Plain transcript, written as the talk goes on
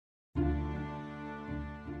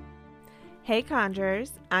Hey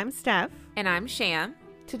Conjurers, I'm Steph. And I'm Sham.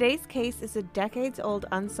 Today's case is a decades-old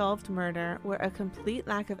unsolved murder where a complete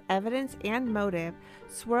lack of evidence and motive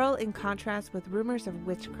swirl in contrast with rumors of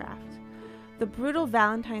witchcraft. The brutal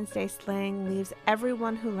Valentine's Day slaying leaves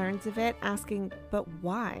everyone who learns of it asking, but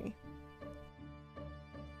why?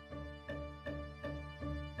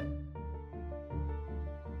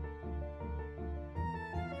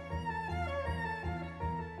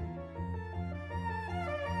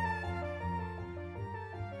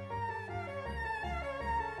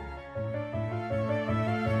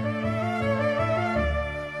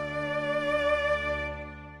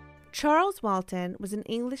 Charles Walton was an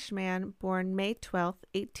Englishman born May 12,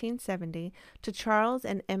 1870, to Charles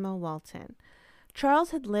and Emma Walton. Charles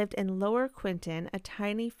had lived in Lower Quinton, a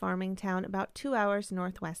tiny farming town about 2 hours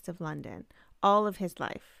northwest of London, all of his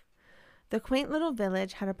life. The quaint little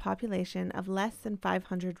village had a population of less than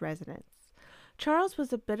 500 residents. Charles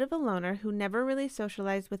was a bit of a loner who never really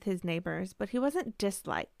socialized with his neighbors, but he wasn't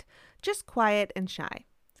disliked, just quiet and shy.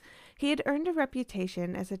 He had earned a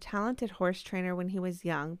reputation as a talented horse trainer when he was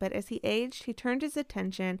young, but as he aged, he turned his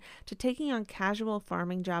attention to taking on casual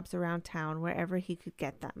farming jobs around town wherever he could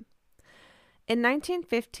get them. In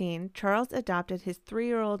 1915, Charles adopted his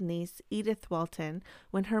 3-year-old niece, Edith Walton,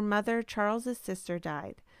 when her mother, Charles's sister,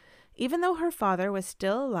 died, even though her father was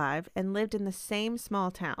still alive and lived in the same small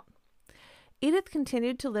town. Edith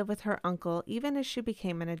continued to live with her uncle even as she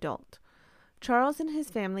became an adult. Charles and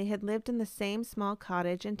his family had lived in the same small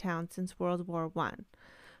cottage in town since World War I.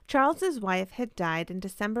 Charles's wife had died in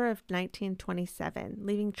December of 1927,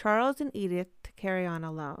 leaving Charles and Edith to carry on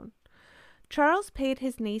alone. Charles paid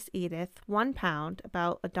his niece Edith £1,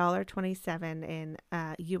 about $1.27 in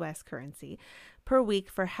U.S. currency, per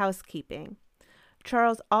week for housekeeping.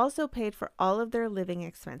 Charles also paid for all of their living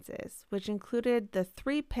expenses, which included the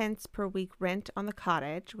 3 pence per week rent on the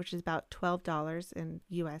cottage, which is about $12 in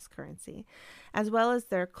U.S. currency, as well as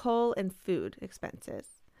their coal and food expenses.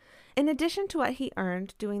 In addition to what he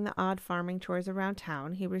earned doing the odd farming chores around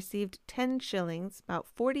town, he received 10 shillings, about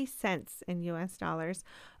 40 cents in U.S. dollars,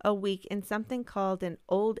 a week in something called an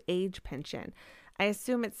old age pension. I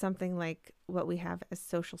assume it's something like what we have as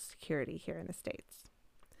Social Security here in the States.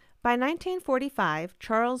 By 1945,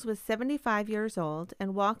 Charles was 75 years old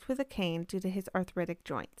and walked with a cane due to his arthritic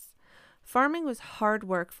joints. Farming was hard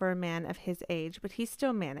work for a man of his age, but he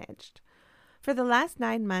still managed. For the last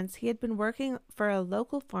 9 months, he had been working for a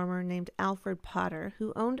local farmer named Alfred Potter,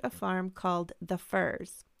 who owned a farm called The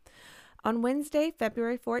Firs. On Wednesday,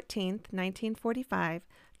 February 14, 1945,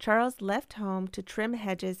 Charles left home to trim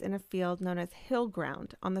hedges in a field known as Hill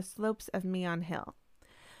Ground on the slopes of Meon Hill.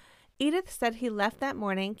 Edith said he left that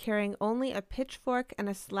morning carrying only a pitchfork and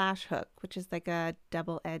a slash hook, which is like a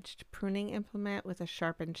double-edged pruning implement with a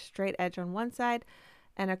sharpened straight edge on one side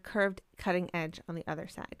and a curved cutting edge on the other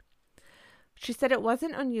side. She said it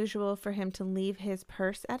wasn't unusual for him to leave his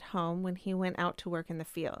purse at home when he went out to work in the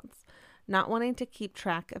fields, not wanting to keep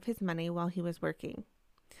track of his money while he was working.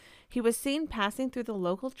 He was seen passing through the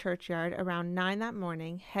local churchyard around 9 that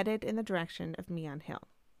morning, headed in the direction of Meon Hill.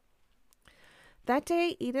 That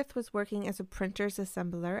day, Edith was working as a printer's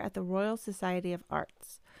assembler at the Royal Society of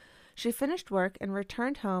Arts. She finished work and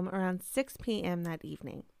returned home around 6 p.m. that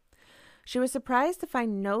evening. She was surprised to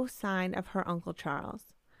find no sign of her Uncle Charles.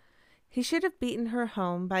 He should have beaten her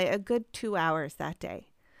home by a good 2 hours that day.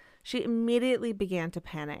 She immediately began to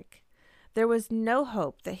panic. There was no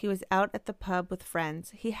hope that he was out at the pub with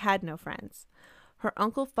friends. He had no friends. Her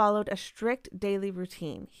uncle followed a strict daily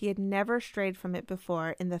routine. He had never strayed from it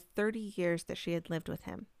before in the 30 years that she had lived with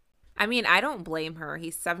him. I mean, I don't blame her.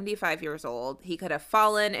 He's 75 years old. He could have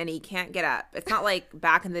fallen and he can't get up. It's not like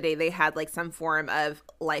back in the day they had like some form of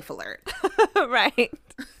life alert. Right.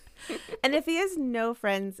 And if he has no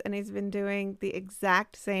friends and he's been doing the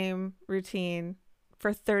exact same routine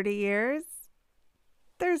for 30 years,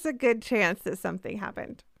 there's a good chance that something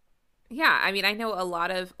happened. Yeah, I mean, I know a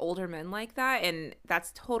lot of older men like that, and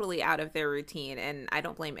that's totally out of their routine, and I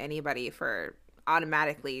don't blame anybody for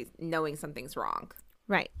automatically knowing something's wrong.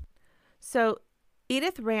 Right. So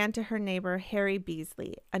Edith ran to her neighbor, Harry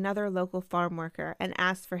Beasley, another local farm worker, and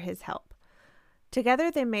asked for his help.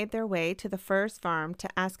 Together, they made their way to the Firs farm to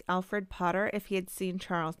ask Alfred Potter if he had seen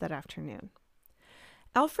Charles that afternoon.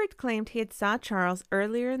 Alfred claimed he had saw Charles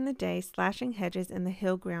earlier in the day slashing hedges in the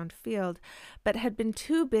hill ground field, but had been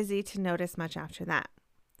too busy to notice much after that.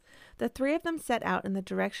 The 3 of them set out in the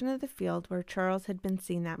direction of the field where Charles had been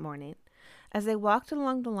seen that morning. As they walked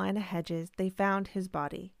along the line of hedges, they found his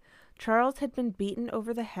body. Charles had been beaten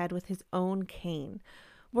over the head with his own cane,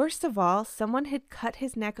 Worst of all, someone had cut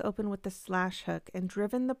his neck open with the slash hook and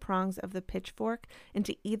driven the prongs of the pitchfork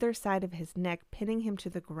into either side of his neck, pinning him to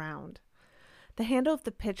the ground. The handle of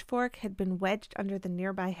the pitchfork had been wedged under the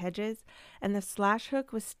nearby hedges, and the slash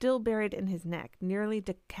hook was still buried in his neck, nearly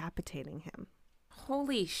decapitating him.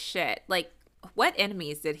 Holy shit. Like, what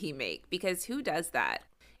enemies did he make? Because who does that?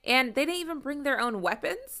 And they didn't even bring their own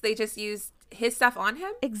weapons. They just used his stuff on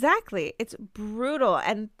him? Exactly. It's brutal.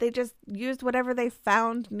 And they just used whatever they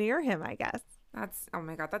found near him, I guess. Oh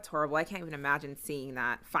my God, that's horrible. I can't even imagine seeing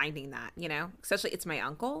that, finding that, you know? Especially it's my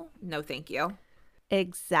uncle. No, thank you.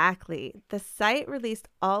 Exactly. The sight released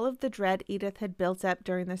all of the dread Edith had built up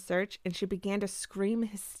during the search, and she began to scream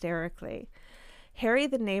hysterically. Harry,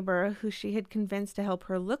 the neighbor who she had convinced to help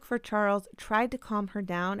her look for Charles, tried to calm her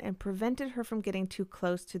down and prevented her from getting too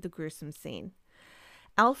close to the gruesome scene.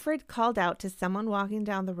 Alfred called out to someone walking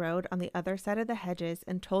down the road on the other side of the hedges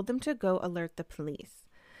and told them to go alert the police.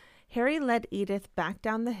 Harry led Edith back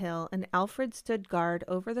down the hill, and Alfred stood guard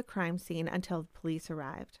over the crime scene until the police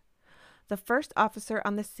arrived. The first officer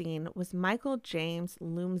on the scene was Michael James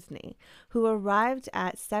Lumsney, who arrived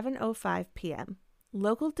at 7:05 p.m.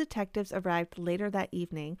 Local detectives arrived later that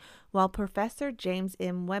evening, while Professor James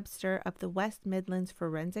M. Webster of the West Midlands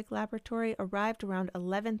Forensic Laboratory arrived around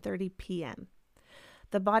 11:30 p.m.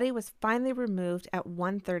 The body was finally removed at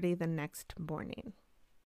 1:30 the next morning.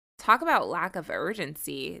 Talk about lack of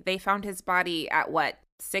urgency. They found his body at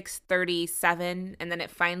 6:37, and then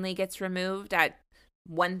it finally gets removed at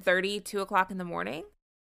 1:30, 2 o'clock in the morning?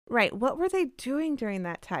 Right. What were they doing during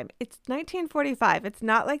that time? It's 1945. It's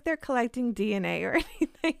not like they're collecting DNA or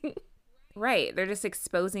anything. Right. They're just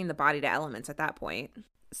exposing the body to elements at that point.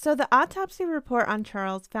 So the autopsy report on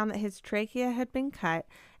Charles found that his trachea had been cut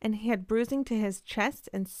and he had bruising to his chest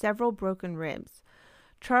and several broken ribs.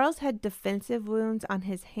 Charles had defensive wounds on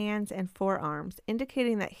his hands and forearms,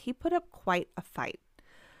 indicating that he put up quite a fight.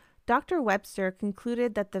 Dr. Webster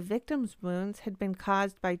concluded that the victim's wounds had been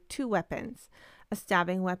caused by two weapons, a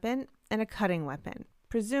stabbing weapon and a cutting weapon,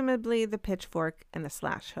 presumably the pitchfork and the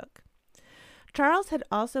slash hook. Charles had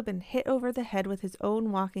also been hit over the head with his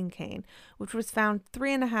own walking cane, which was found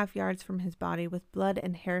 3.5 yards from his body with blood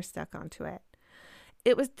and hair stuck onto it.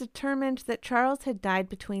 It was determined that Charles had died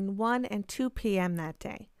between 1 and 2 p.m. that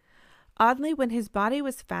day. Oddly, when his body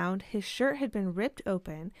was found, his shirt had been ripped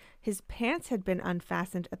open, his pants had been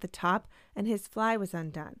unfastened at the top, and his fly was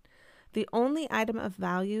undone. The only item of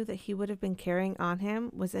value that he would have been carrying on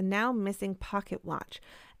him was a now missing pocket watch,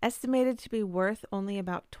 estimated to be worth only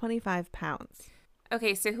about 25 pounds.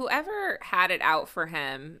 Okay, so whoever had it out for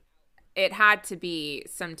him, it had to be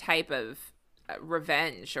some type of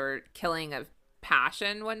revenge or killing of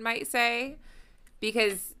passion, one might say,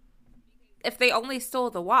 because if they only stole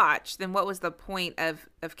the watch, then what was the point of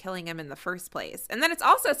killing him in the first place? And then it's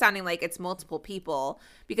also sounding like it's multiple people,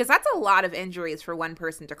 because that's a lot of injuries for one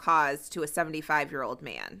person to cause to a 75-year-old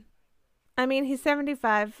man. I mean, he's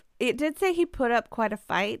 75. It did say he put up quite a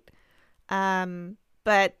fight,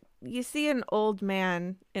 but you see an old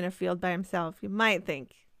man in a field by himself, you might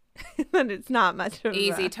think that it's not much of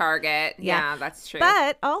easy target. Yeah, that's true.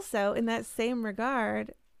 But also, in that same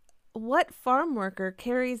regard, what farm worker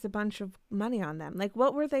carries a bunch of money on them? Like,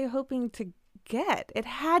 what were they hoping to get? It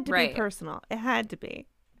had to be personal. It had to be.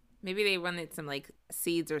 Maybe they wanted some, like,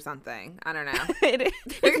 seeds or something. I don't know.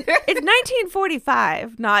 It's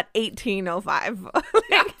 1945, not 1805.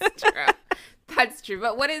 That's true. That's true.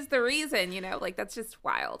 But what is the reason, you know? Like, that's just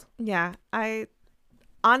wild. Yeah.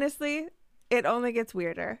 Honestly, it only gets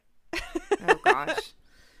weirder. Oh, gosh.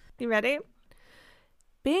 You ready?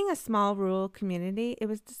 Being a small rural community, it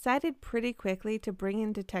was decided pretty quickly to bring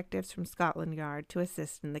in detectives from Scotland Yard to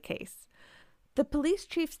assist in the case. The police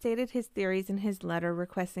chief stated his theories in his letter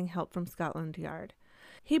requesting help from Scotland Yard.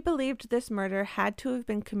 He believed this murder had to have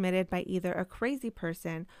been committed by either a crazy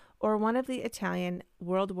person or one of the Italian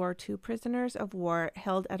World War II prisoners of war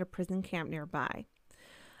held at a prison camp nearby.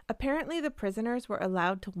 Apparently, the prisoners were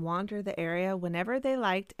allowed to wander the area whenever they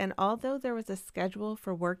liked, and although there was a schedule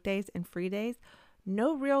for workdays and free days,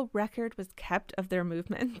 no real record was kept of their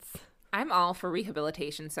movements. I'm all for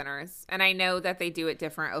rehabilitation centers, and I know that they do it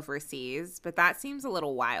different overseas, but that seems a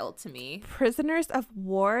little wild to me. Prisoners of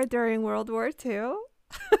war during World War II?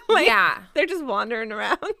 Yeah. They're just wandering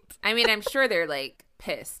around. I mean, I'm sure they're, like,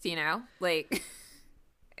 pissed, you know? Like,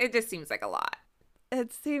 it just seems like a lot.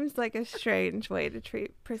 It seems like a strange way to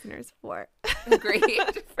treat prisoners of war.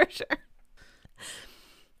 Agreed. For sure.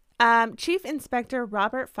 Chief Inspector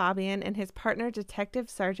Robert Fabian and his partner Detective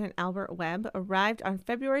Sergeant Albert Webb arrived on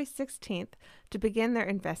February 16th to begin their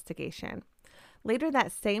investigation. Later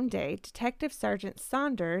that same day, Detective Sergeant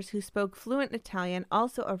Saunders, who spoke fluent Italian,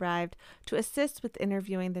 also arrived to assist with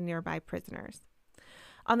interviewing the nearby prisoners.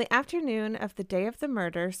 On the afternoon of the day of the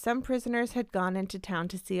murder, some prisoners had gone into town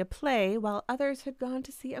to see a play, while others had gone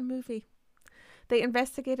to see a movie. They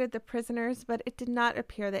investigated the prisoners, but it did not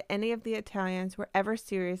appear that any of the Italians were ever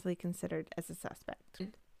seriously considered as a suspect.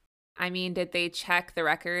 I mean, did they check the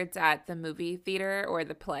records at the movie theater or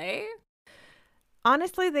the play?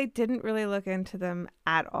 Honestly, they didn't really look into them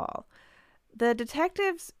at all. The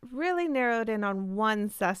detectives really narrowed in on one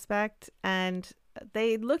suspect, and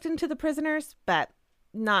they looked into the prisoners, but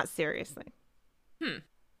not seriously.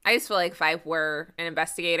 I just feel like if I were an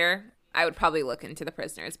investigator, I would probably look into the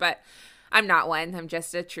prisoners, but I'm not one. I'm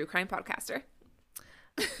just a true crime podcaster.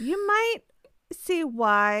 You might see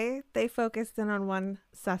why they focused in on one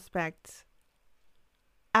suspect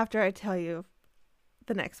after I tell you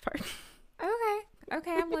the next part.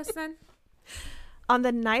 Okay, I'm listening. On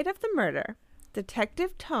the night of the murder,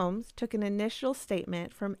 Detective Tomes took an initial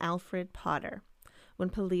statement from Alfred Potter when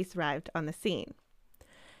police arrived on the scene.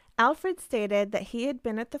 Alfred stated that he had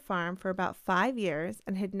been at the farm for about 5 years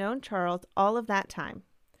and had known Charles all of that time.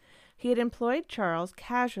 He had employed Charles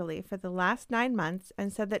casually for the last 9 months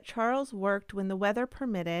and said that Charles worked when the weather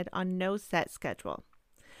permitted on no set schedule.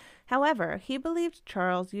 However, he believed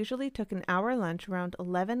Charles usually took an hour lunch around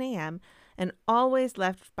 11 a.m. and always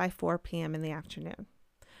left by 4 p.m. in the afternoon.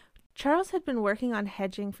 Charles had been working on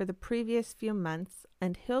hedging for the previous few months,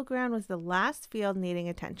 and Hillground was the last field needing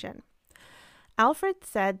attention. Alfred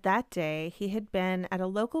said that day he had been at a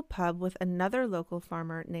local pub with another local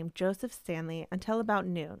farmer named Joseph Stanley until about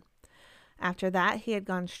noon. After that, he had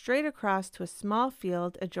gone straight across to a small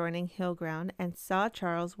field adjoining Hillground and saw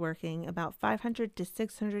Charles working about 500 to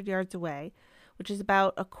 600 yards away, which is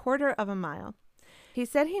about a quarter of a mile. He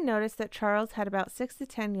said he noticed that Charles had about 6 to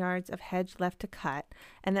 10 yards of hedge left to cut,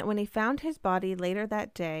 and that when he found his body later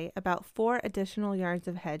that day, about 4 additional yards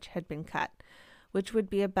of hedge had been cut, which would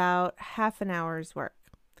be about half an hour's work.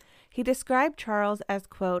 He described Charles as,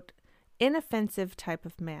 quote, inoffensive type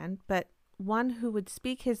of man, but one who would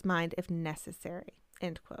speak his mind if necessary,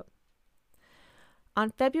 end quote. On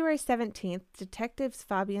February 17th, detectives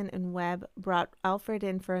Fabian and Webb brought Alfred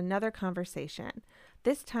in for another conversation,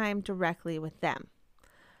 this time directly with them.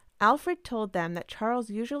 Alfred told them that Charles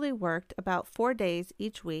usually worked about 4 days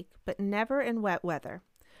each week, but never in wet weather.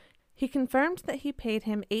 He confirmed that he paid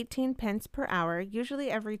him 18 pence per hour, usually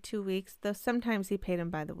every 2 weeks, though sometimes he paid him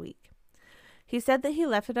by the week. He said that he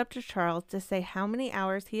left it up to Charles to say how many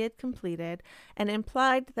hours he had completed, and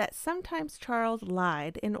implied that sometimes Charles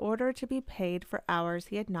lied in order to be paid for hours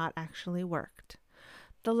he had not actually worked.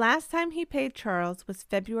 The last time he paid Charles was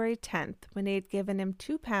February 10th, when he had given him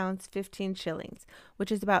 £2 15 shillings,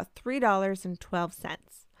 which is about $3.12,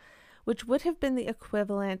 which would have been the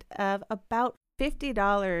equivalent of about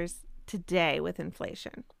 $50 today with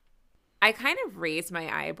inflation. I kind of raised my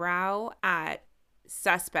eyebrow at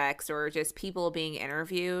suspects or just people being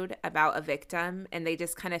interviewed about a victim, and they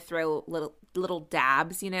just kind of throw little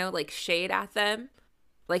dabs, like shade at them.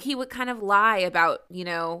 Like he would kind of lie about,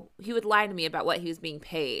 he would lie to me about what he was being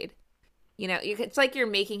paid. It's like you're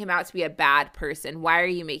making him out to be a bad person. Why are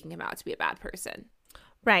you making him out to be a bad person?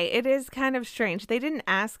 Right. It is kind of strange. They didn't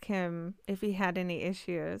ask him if he had any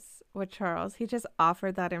issues with Charles. He just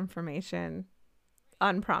offered that information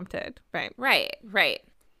unprompted. Right. Right.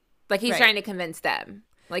 Like he's trying to convince them.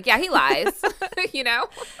 Like, yeah, he lies,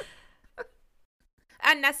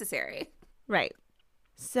 Unnecessary. Right.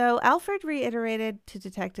 So Alfred reiterated to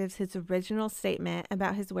detectives his original statement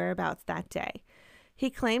about his whereabouts that day. He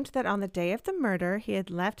claimed that on the day of the murder, he had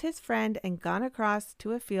left his friend and gone across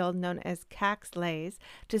to a field known as Cax Lays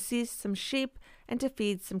to see some sheep and to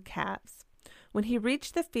feed some calves. When he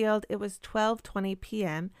reached the field, it was 12:20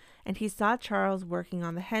 p.m., and he saw Charles working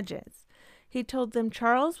on the hedges. He told them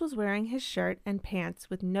Charles was wearing his shirt and pants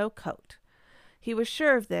with no coat. He was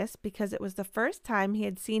sure of this because it was the first time he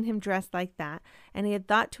had seen him dressed like that, and he had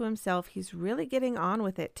thought to himself, he's really getting on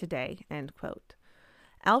with it today, end quote.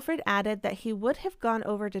 Alfred added that he would have gone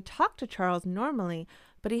over to talk to Charles normally,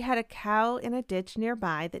 but he had a cow in a ditch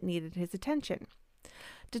nearby that needed his attention.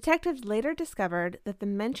 Detectives later discovered that the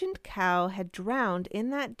mentioned cow had drowned in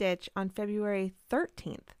that ditch on February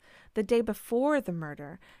 13th, the day before the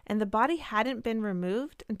murder, and the body hadn't been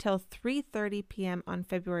removed until 3:30 p.m. on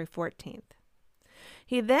February 14th.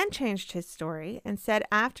 He then changed his story and said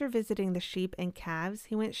after visiting the sheep and calves,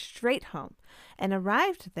 he went straight home and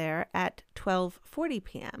arrived there at 12:40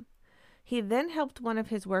 p.m. He then helped one of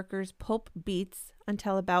his workers pulp beets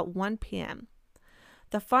until about 1 p.m.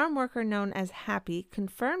 The farm worker known as Happy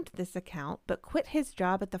confirmed this account but quit his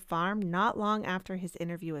job at the farm not long after his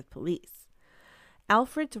interview with police.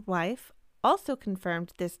 Alfred's wife also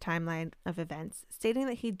confirmed this timeline of events, stating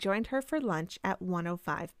that he joined her for lunch at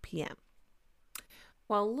 1:05 p.m.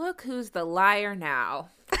 Well, look who's the liar now.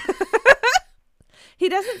 He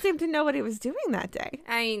doesn't seem to know what he was doing that day.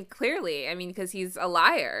 I mean, clearly. I mean, because he's a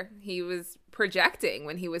liar. He was projecting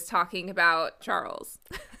when he was talking about Charles.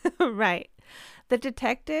 Right. The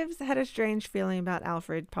detectives had a strange feeling about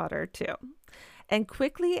Alfred Potter, too, and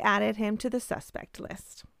quickly added him to the suspect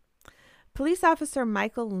list. Police officer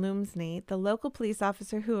Michael Lumsney, the local police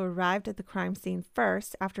officer who arrived at the crime scene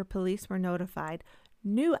first after police were notified,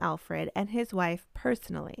 knew Alfred and his wife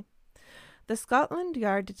personally. The Scotland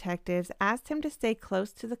Yard detectives asked him to stay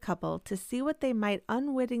close to the couple to see what they might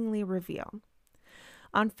unwittingly reveal.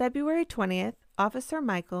 On February 20th, Officer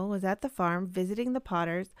Michael was at the farm visiting the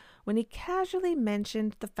Potters when he casually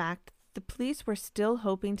mentioned the fact the police were still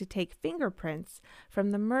hoping to take fingerprints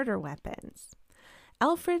from the murder weapons.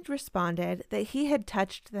 Alfred responded that he had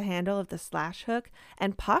touched the handle of the slash hook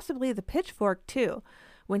and possibly the pitchfork too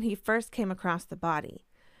when he first came across the body.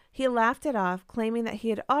 He laughed it off, claiming that he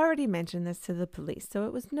had already mentioned this to the police, so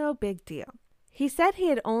it was no big deal. He said he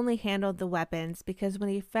had only handled the weapons because when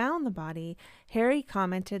he found the body, Harry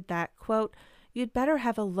commented that, quote, "You'd better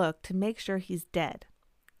have a look to make sure he's dead."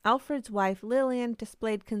 Alfred's wife, Lillian,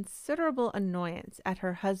 displayed considerable annoyance at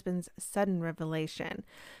her husband's sudden revelation,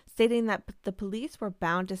 stating that the police were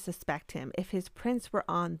bound to suspect him if his prints were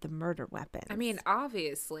on the murder weapons. I mean,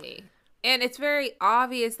 obviously. And it's very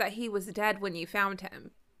obvious that he was dead when you found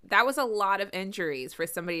him. That was a lot of injuries for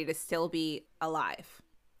somebody to still be alive.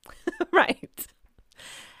 Right.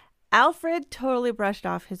 Alfred totally brushed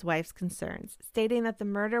off his wife's concerns, stating that the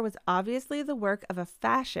murder was obviously the work of a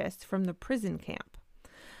fascist from the prison camp.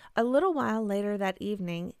 A little while later that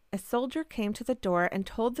evening, a soldier came to the door and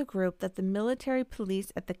told the group that the military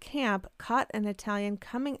police at the camp caught an Italian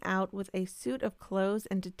coming out with a suit of clothes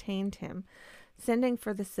and detained him, sending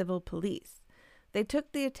for the civil police. They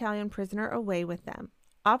took the Italian prisoner away with them.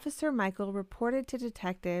 Officer Michael reported to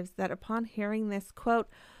detectives that upon hearing this, quote,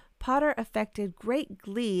 Potter affected great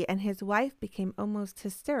glee and his wife became almost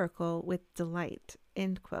hysterical with delight,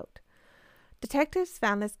 end quote. Detectives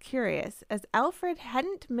found this curious, as Alfred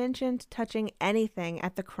hadn't mentioned touching anything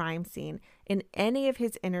at the crime scene in any of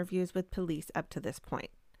his interviews with police up to this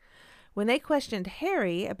point. When they questioned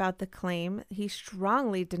Harry about the claim, he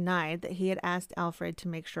strongly denied that he had asked Alfred to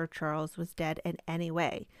make sure Charles was dead in any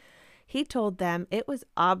way. He told them it was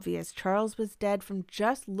obvious Charles was dead from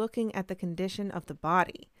just looking at the condition of the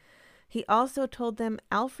body. He also told them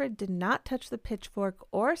Alfred did not touch the pitchfork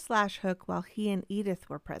or slash hook while he and Edith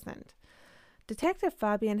were present. Detective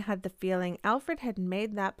Fabian had the feeling Alfred had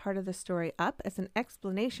made that part of the story up as an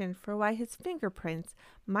explanation for why his fingerprints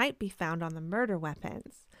might be found on the murder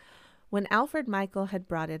weapons. When Alfred Michael had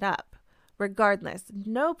brought it up, regardless,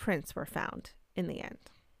 no prints were found in the end.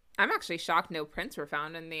 I'm actually shocked no prints were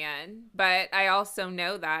found in the end, but I also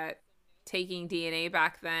know that taking DNA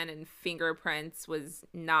back then and fingerprints was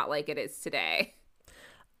not like it is today.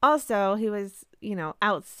 Also, he was,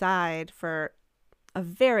 outside for a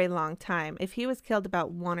very long time. If he was killed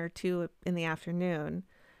about 1 or 2 in the afternoon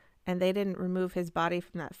and they didn't remove his body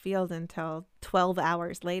from that field until 12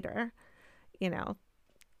 hours later,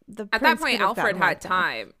 at that point, Alfred had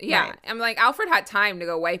time. Yeah. Right. I'm like, Alfred had time to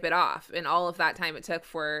go wipe it off and all of that time it took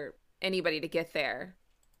for anybody to get there.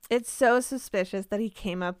 It's so suspicious that he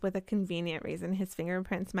came up with a convenient reason his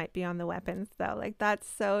fingerprints might be on the weapons, though. Like, that's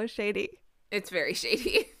so shady. It's very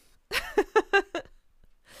shady.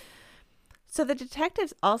 So the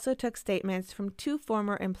detectives also took statements from 2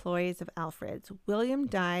 former employees of Alfred's, William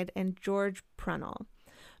Dyed and George Prunell.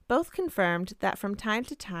 Both confirmed that from time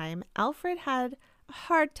to time, Alfred had a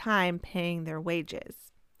hard time paying their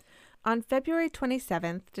wages. On February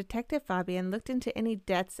 27th, Detective Fabian looked into any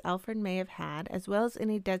debts Alfred may have had, as well as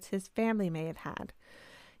any debts his family may have had.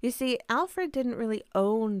 You see, Alfred didn't really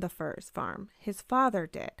own the Firs farm. His father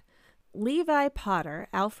did. Levi Potter,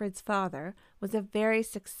 Alfred's father, was a very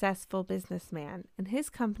successful businessman, and his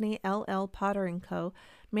company, L.L. Potter & Co.,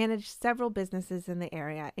 managed several businesses in the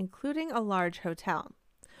area, including a large hotel.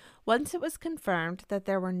 Once it was confirmed that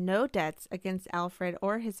there were no debts against Alfred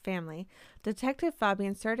or his family, Detective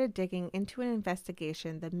Fabian started digging into an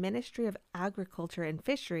investigation the Ministry of Agriculture and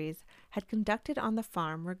Fisheries had conducted on the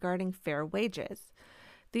farm regarding fair wages.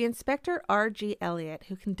 The inspector R.G. Elliott,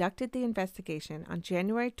 who conducted the investigation on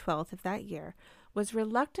January 12th of that year, was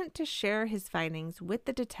reluctant to share his findings with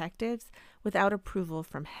the detectives without approval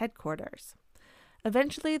from headquarters.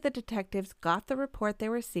 Eventually, the detectives got the report they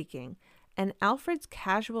were seeking, and Alfred's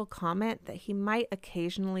casual comment that he might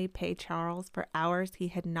occasionally pay Charles for hours he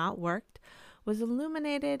had not worked was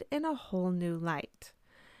illuminated in a whole new light.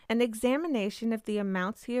 An examination of the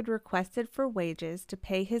amounts he had requested for wages to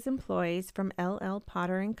pay his employees from L.L.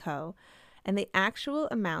 Potter & Co. and the actual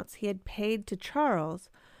amounts he had paid to Charles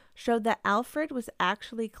showed that Alfred was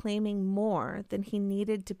actually claiming more than he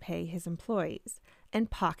needed to pay his employees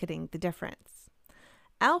and pocketing the difference.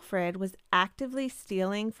 Alfred was actively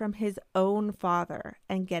stealing from his own father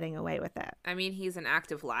and getting away with it. I mean, he's an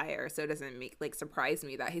active liar, so it doesn't surprise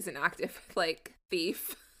me that he's an active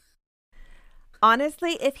thief.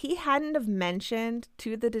 Honestly, if he hadn't have mentioned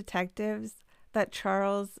to the detectives that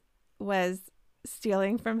Charles was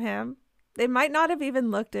stealing from him, they might not have even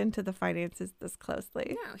looked into the finances this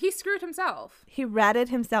closely. No, he screwed himself. He ratted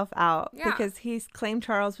himself out because he claimed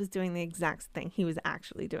Charles was doing the exact thing he was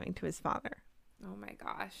actually doing to his father. Oh my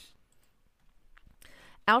gosh.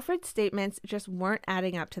 Alfred's statements just weren't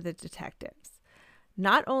adding up to the detectives.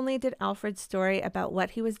 Not only did Alfred's story about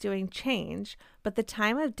what he was doing change, but the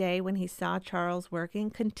time of day when he saw Charles working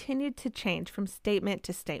continued to change from statement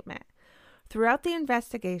to statement. Throughout the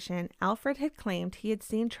investigation, Alfred had claimed he had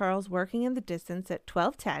seen Charles working in the distance at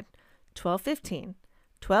 12:10, 12:15,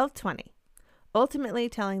 12:20, ultimately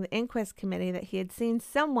telling the inquest committee that he had seen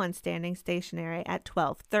someone standing stationary at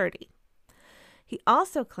 12:30. He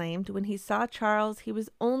also claimed when he saw Charles, he was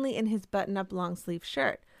only in his button-up long-sleeve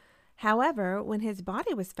shirt. However, when his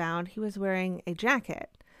body was found, he was wearing a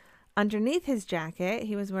jacket. Underneath his jacket,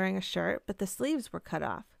 he was wearing a shirt, but the sleeves were cut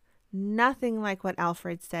off. Nothing like what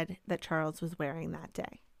Alfred said that Charles was wearing that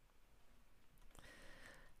day.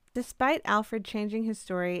 Despite Alfred changing his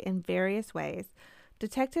story in various ways,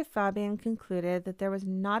 Detective Fabian concluded that there was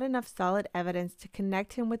not enough solid evidence to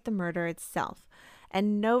connect him with the murder itself,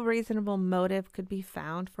 and no reasonable motive could be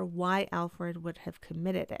found for why Alfred would have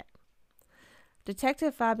committed it.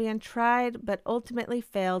 Detective Fabian tried but ultimately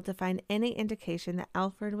failed to find any indication that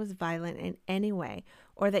Alfred was violent in any way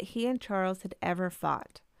or that he and Charles had ever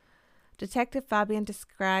fought. Detective Fabian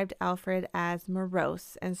described Alfred as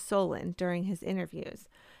morose and sullen during his interviews.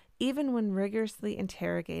 Even when rigorously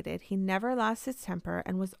interrogated, he never lost his temper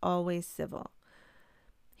and was always civil.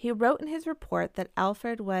 He wrote in his report that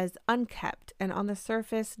Alfred was unkempt and on the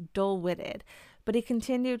surface dull-witted, but he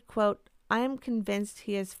continued, quote, "I am convinced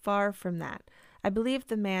he is far from that. I believe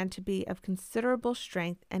the man to be of considerable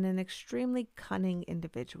strength and an extremely cunning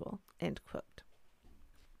individual," end quote.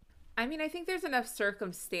 I mean, I think there's enough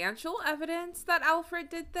circumstantial evidence that Alfred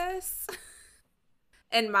did this.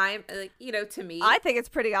 And to me, I think it's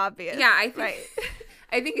pretty obvious. Yeah, I think right.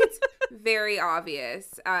 I think it's very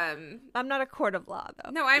obvious. I'm not a court of law, though.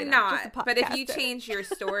 No, I'm not. But if you change your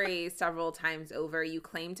story several times over, you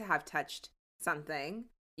claim to have touched something.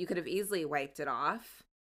 You could have easily wiped it off.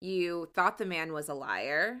 You thought the man was a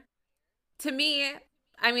liar. To me,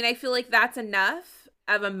 I mean, I feel like that's enough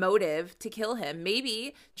of a motive to kill him.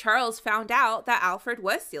 Maybe Charles found out that Alfred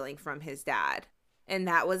was stealing from his dad, and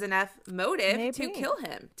that was enough motive to kill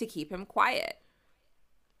him, to keep him quiet.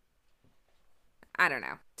 I don't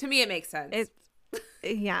know. To me, it makes sense.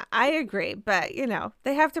 Yeah, I agree. But,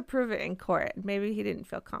 they have to prove it in court. Maybe he didn't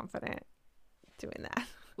feel confident doing that.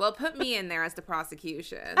 Well, put me in there as the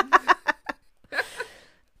prosecution.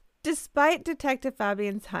 Despite Detective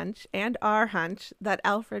Fabian's hunch and our hunch that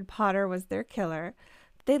Alfred Potter was their killer,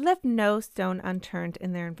 they left no stone unturned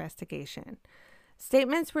in their investigation.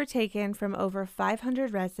 Statements were taken from over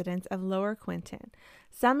 500 residents of Lower Quinton,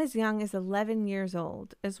 some as young as 11 years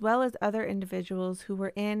old, as well as other individuals who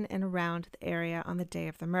were in and around the area on the day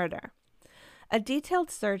of the murder. A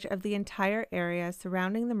detailed search of the entire area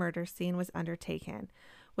surrounding the murder scene was undertaken,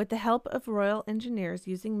 with the help of Royal Engineers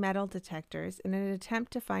using metal detectors in an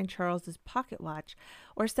attempt to find Charles's pocket watch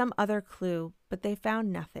or some other clue, but they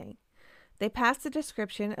found nothing. They passed the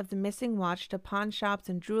description of the missing watch to pawn shops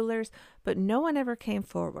and jewelers, but no one ever came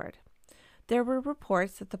forward. There were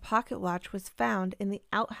reports that the pocket watch was found in the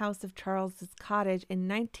outhouse of Charles's cottage in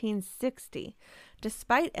 1960,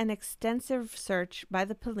 despite an extensive search by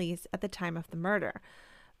the police at the time of the murder,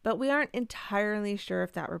 but we aren't entirely sure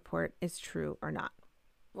if that report is true or not.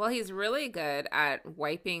 Well, he's really good at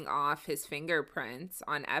wiping off his fingerprints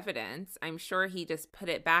on evidence. I'm sure he just put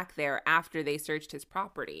it back there after they searched his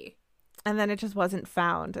property. And then it just wasn't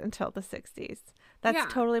found until the 60s.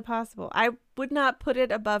 That's totally possible. I would not put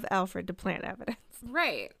it above Alfred to plant evidence.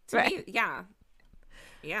 Right. Right. Me, yeah.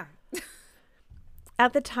 Yeah.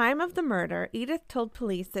 At the time of the murder, Edith told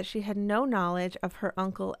police that she had no knowledge of her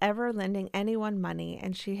uncle ever lending anyone money,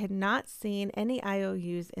 and she had not seen any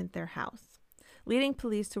IOUs in their house, leading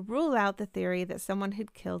police to rule out the theory that someone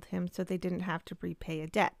had killed him so they didn't have to repay a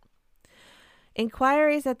debt.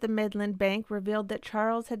 Inquiries at the Midland Bank revealed that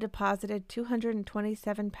Charles had deposited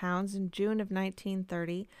 £227 in June of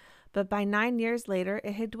 1930, but by 9 years later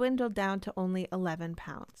it had dwindled down to only £11.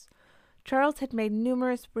 Charles had made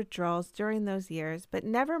numerous withdrawals during those years, but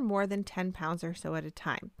never more than £10 or so at a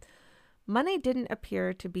time. Money didn't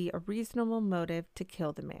appear to be a reasonable motive to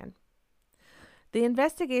kill the man. The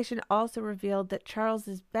investigation also revealed that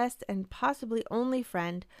Charles's best and possibly only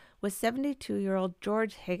friend was 72-year-old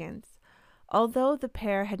George Higgins. Although the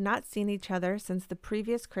pair had not seen each other since the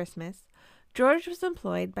previous Christmas, George was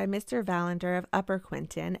employed by Mr. Valander of Upper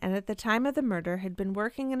Quinton and at the time of the murder had been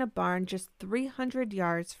working in a barn just 300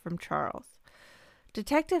 yards from Charles.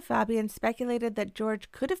 Detective Fabian speculated that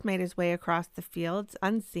George could have made his way across the fields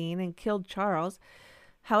unseen and killed Charles.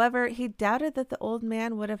 However, he doubted that the old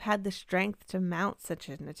man would have had the strength to mount such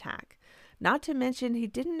an attack. Not to mention, he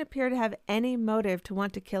didn't appear to have any motive to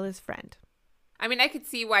want to kill his friend. I mean, I could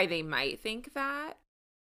see why they might think that,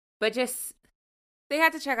 but just they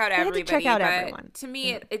had to check out everybody. Everyone. To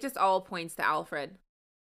me, it just all points to Alfred.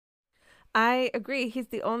 I agree. He's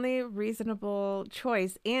the only reasonable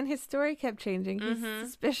choice, and his story kept changing. He's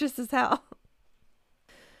suspicious as hell.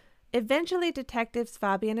 Eventually, detectives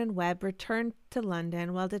Fabian and Webb returned to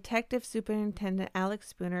London while Detective Superintendent Alex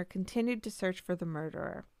Spooner continued to search for the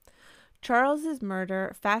murderer. Charles's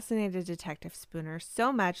murder fascinated Detective Spooner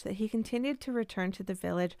so much that he continued to return to the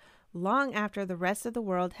village long after the rest of the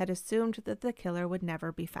world had assumed that the killer would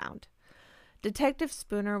never be found. Detective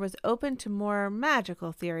Spooner was open to more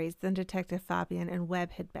magical theories than Detective Fabian and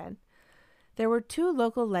Webb had been. There were two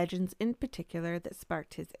local legends in particular that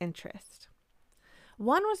sparked his interest.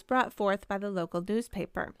 One was brought forth by the local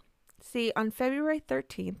newspaper. See, on February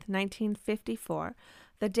 13th, 1954,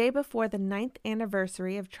 the day before the 9th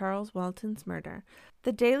anniversary of Charles Walton's murder,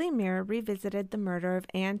 the Daily Mirror revisited the murder of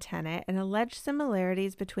Ann Tennant and alleged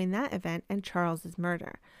similarities between that event and Charles's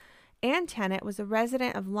murder. Ann Tennant was a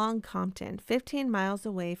resident of Long Compton, 15 miles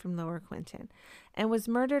away from Lower Quinton, and was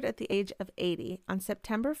murdered at the age of 80 on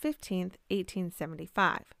September 15,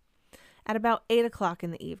 1875. At about 8 o'clock in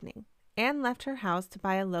the evening, Ann left her house to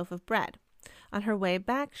buy a loaf of bread. On her way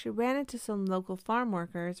back, she ran into some local farm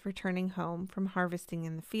workers returning home from harvesting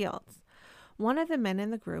in the fields. One of the men in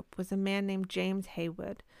the group was a man named James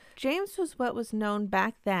Haywood. James was what was known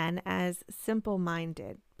back then as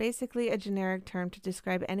simple-minded, basically a generic term to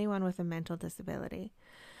describe anyone with a mental disability.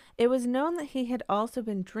 It was known that he had also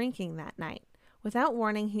been drinking that night. Without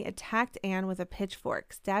warning, he attacked Anne with a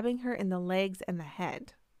pitchfork, stabbing her in the legs and the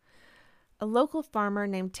head. A local farmer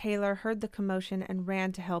named Taylor heard the commotion and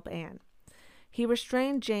ran to help Anne. He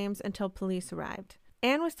restrained James until police arrived.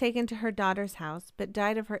 Anne was taken to her daughter's house, but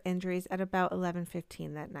died of her injuries at about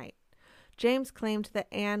 11:15 that night. James claimed that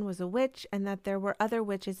Anne was a witch and that there were other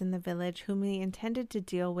witches in the village whom he intended to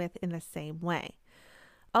deal with in the same way.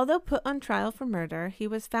 Although put on trial for murder, he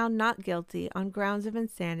was found not guilty on grounds of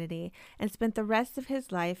insanity and spent the rest of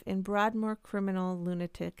his life in Broadmoor Criminal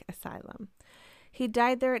Lunatic Asylum. He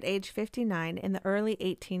died there at age 59 in the early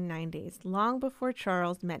 1890s, long before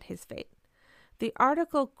Charles met his fate. The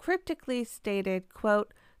article cryptically stated,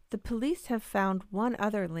 quote, "The police have found one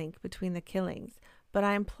other link between the killings, but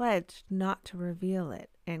I am pledged not to reveal it,"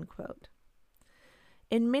 end quote.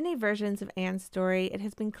 In many versions of Anne's story, it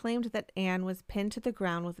has been claimed that Anne was pinned to the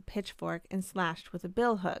ground with a pitchfork and slashed with a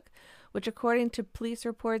billhook, which according to police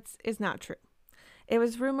reports is not true. It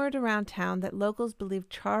was rumored around town that locals believed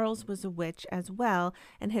Charles was a witch as well,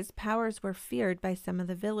 and his powers were feared by some of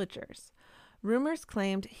the villagers. Rumors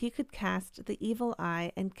claimed he could cast the evil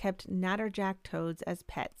eye and kept natterjack toads as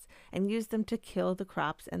pets and used them to kill the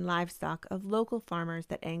crops and livestock of local farmers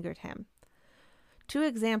that angered him. Two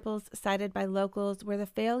examples cited by locals were the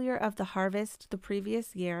failure of the harvest the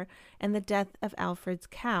previous year and the death of Alfred's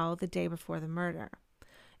cow the day before the murder.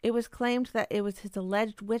 It was claimed that it was his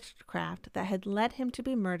alleged witchcraft that had led him to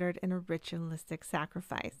be murdered in a ritualistic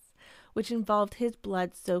sacrifice, which involved his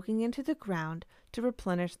blood soaking into the ground to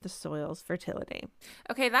replenish the soil's fertility.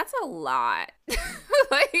 Okay, that's a lot.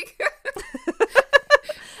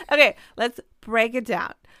 Okay, let's break it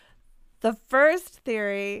down. The first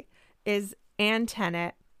theory is Ann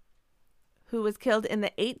Tennant, who was killed in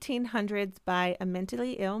the 1800s by a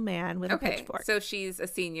mentally ill man with a pitchfork. So she's a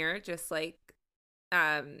senior, just like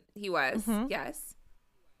he was. Mm-hmm. Yes.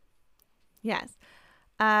 Yes.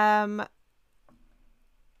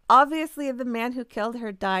 Obviously, the man who killed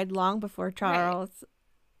her died long before Charles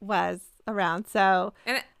was around. So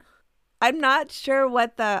I'm not sure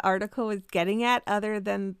what the article was getting at other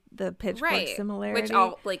than the pitchfork similarity.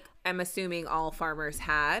 Which I'm assuming all farmers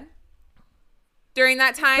had during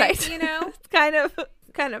that time, you know? It's kind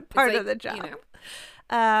of part of the job. You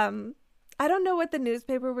know. I don't know what the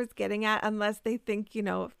newspaper was getting at unless they think,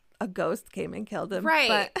 a ghost came and killed him.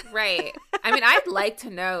 Right, But right. I mean, I'd like to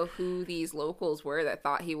know who these locals were that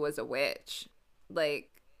thought he was a witch. Like,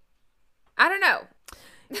 I don't know.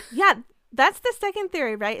 yeah, that's the second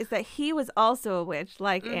theory, right? Is that he was also a witch,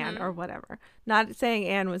 like Anne or whatever. Not saying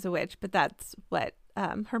Anne was a witch, but that's what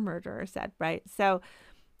her murderer said, right? So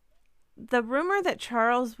the rumor that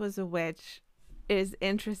Charles was a witch is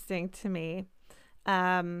interesting to me.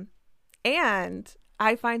 And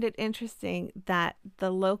I find it interesting that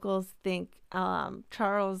the locals think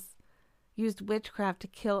Charles used witchcraft to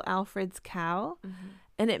kill Alfred's cow. Mm-hmm.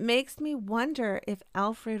 And it makes me wonder if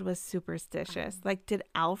Alfred was superstitious. Like, did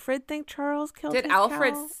Alfred think Charles killed his cow? Did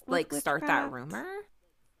Alfred, start that rumor?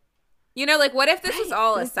 Like, what if this was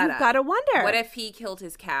all a setup? You've got to wonder. What if he killed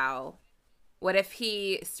his cow? What if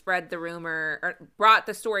he spread the rumor or brought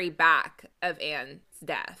the story back of Anne's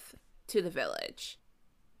death to the village?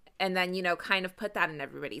 And then, kind of put that in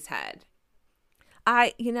everybody's head.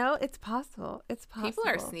 It's possible. It's possible. People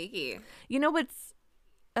are sneaky.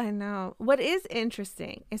 I know. What is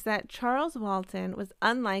interesting is that Charles Walton was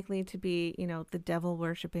unlikely to be, the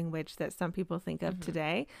devil-worshipping witch that some people think of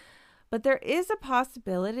today. But there is a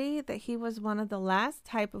possibility that he was one of the last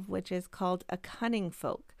type of witches called a cunning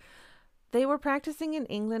folk. They were practicing in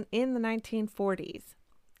England in the 1940s.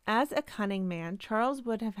 As a cunning man, Charles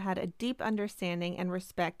would have had a deep understanding and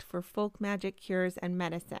respect for folk magic cures and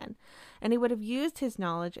medicine. And he would have used his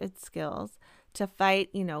knowledge and skills to fight,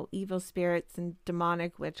 evil spirits and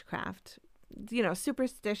demonic witchcraft,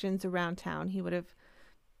 superstitions around town. He would have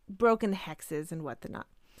broken hexes and whatnot.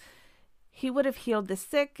 He would have healed the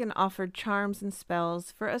sick and offered charms and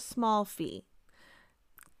spells for a small fee.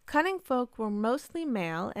 Cunning folk were mostly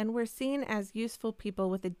male and were seen as useful people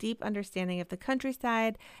with a deep understanding of the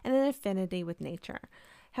countryside and an affinity with nature.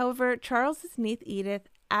 However, Charles's niece Edith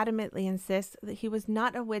adamantly insists that he was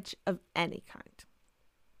not a witch of any kind.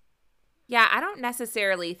 Yeah, I don't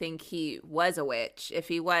necessarily think he was a witch. If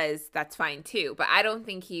he was, that's fine too. But I don't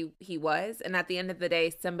think he was. And at the end of the day,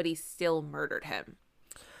 somebody still murdered him.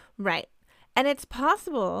 Right. And it's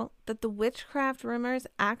possible that the witchcraft rumors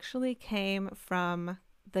actually came from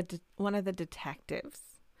one of the detectives.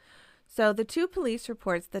 So the two police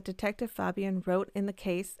reports that Detective Fabian wrote in the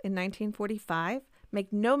case in 1945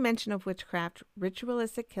 make no mention of witchcraft,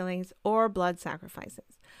 ritualistic killings, or blood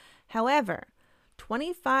sacrifices. However,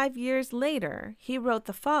 25 years later, he wrote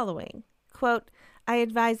the following, quote, I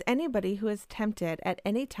advise anybody who is tempted at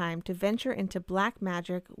any time to venture into black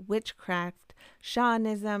magic, witchcraft,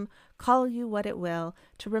 shamanism, call you what it will,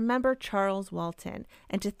 to remember Charles Walton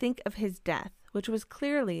and to think of his death, which was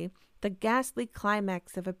clearly the ghastly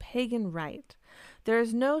climax of a pagan rite. There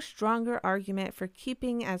is no stronger argument for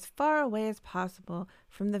keeping as far away as possible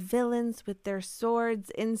from the villains with their swords,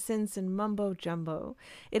 incense, and mumbo-jumbo.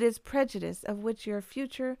 It is prejudice of which your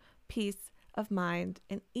future peace of mind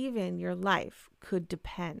and even your life could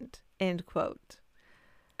depend. End quote.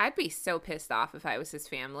 I'd be so pissed off if I was his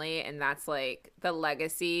family and that's like the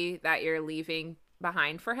legacy that you're leaving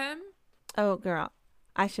behind for him. Oh, girl.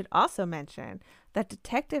 I should also mention that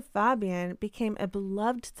Detective Fabian became a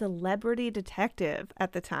beloved celebrity detective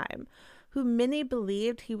at the time, who many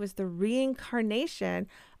believed he was the reincarnation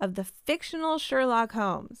of the fictional Sherlock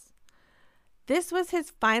Holmes. This was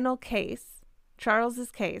his final case. Charles's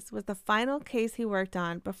case was the final case he worked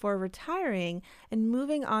on before retiring and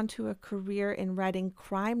moving on to a career in writing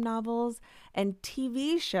crime novels and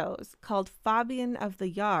TV shows called Fabian of the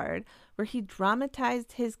Yard, where he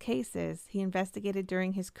dramatized his cases he investigated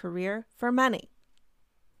during his career for money.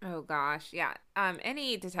 Oh, gosh. Yeah.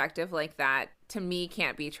 Any detective like that, to me,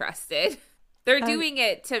 can't be trusted. They're doing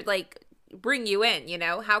it to, bring you in,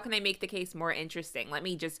 How can I make the case more interesting? Let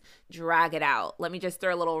me just drag it out. Let me just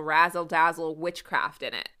throw a little razzle-dazzle witchcraft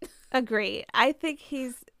in it. Agree. I think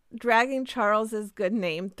he's dragging Charles's good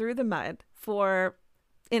name through the mud for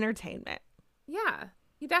entertainment. Yeah,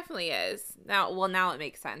 he definitely is. Now it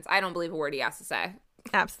makes sense. I don't believe a word he has to say.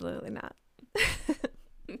 Absolutely not.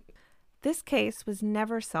 This case was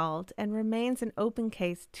never solved and remains an open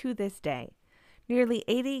case to this day. Nearly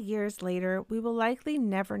 80 years later, we will likely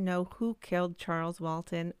never know who killed Charles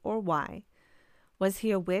Walton or why. Was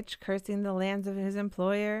he a witch cursing the lands of his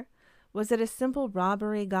employer? Was it a simple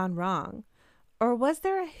robbery gone wrong? Or was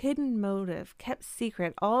there a hidden motive kept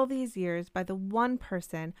secret all these years by the one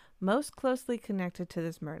person most closely connected to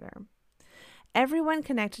this murder? Everyone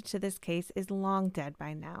connected to this case is long dead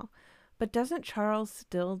by now, but doesn't Charles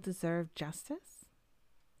still deserve justice?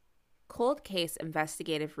 Cold Case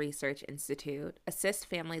Investigative Research Institute assists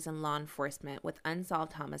families and law enforcement with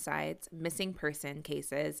unsolved homicides, missing person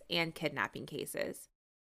cases, and kidnapping cases.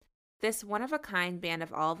 This one-of-a-kind band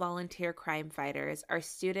of all-volunteer crime fighters are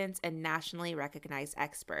students and nationally recognized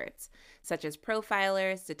experts, such as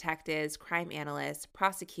profilers, detectives, crime analysts,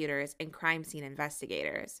 prosecutors, and crime scene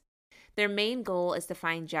investigators. Their main goal is to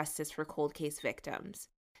find justice for cold case victims.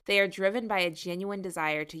 They are driven by a genuine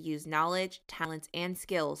desire to use knowledge, talents, and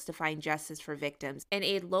skills to find justice for victims and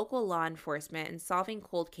aid local law enforcement in solving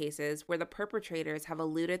cold cases where the perpetrators have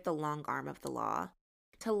eluded the long arm of the law.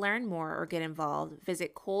 To learn more or get involved,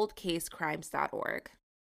 visit coldcasecrimes.org.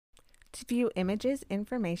 To view images,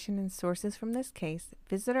 information, and sources from this case,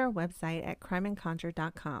 visit our website at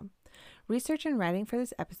crimeandconjure.com. Research and writing for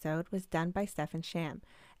this episode was done by Stephen Sham.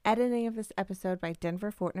 Editing of this episode by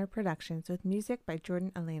Denver Fortner Productions with music by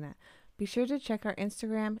Jordan Elena. Be sure to check our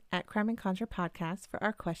Instagram at Crime and Conjure Podcast for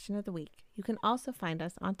our question of the week. You can also find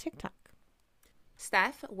us on TikTok.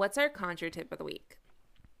 Steph, what's our conjure tip of the week?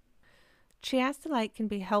 Chiastolite can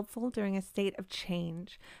be helpful during a state of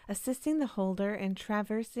change, assisting the holder in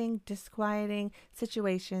traversing disquieting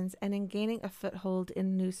situations and in gaining a foothold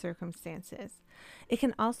in new circumstances. It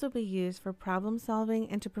can also be used for problem solving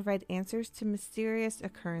and to provide answers to mysterious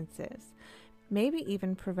occurrences, maybe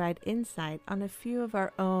even provide insight on a few of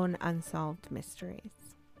our own unsolved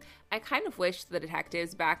mysteries. I kind of wish the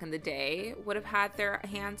detectives back in the day would have had their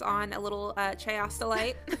hands on a little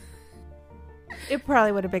chiastolite. It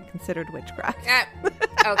probably would have been considered witchcraft.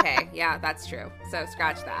 Okay, yeah, that's true. So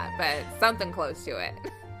scratch that, but something close to it.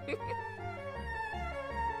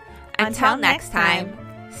 Until next time,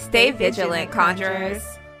 stay vigilant, conjurers.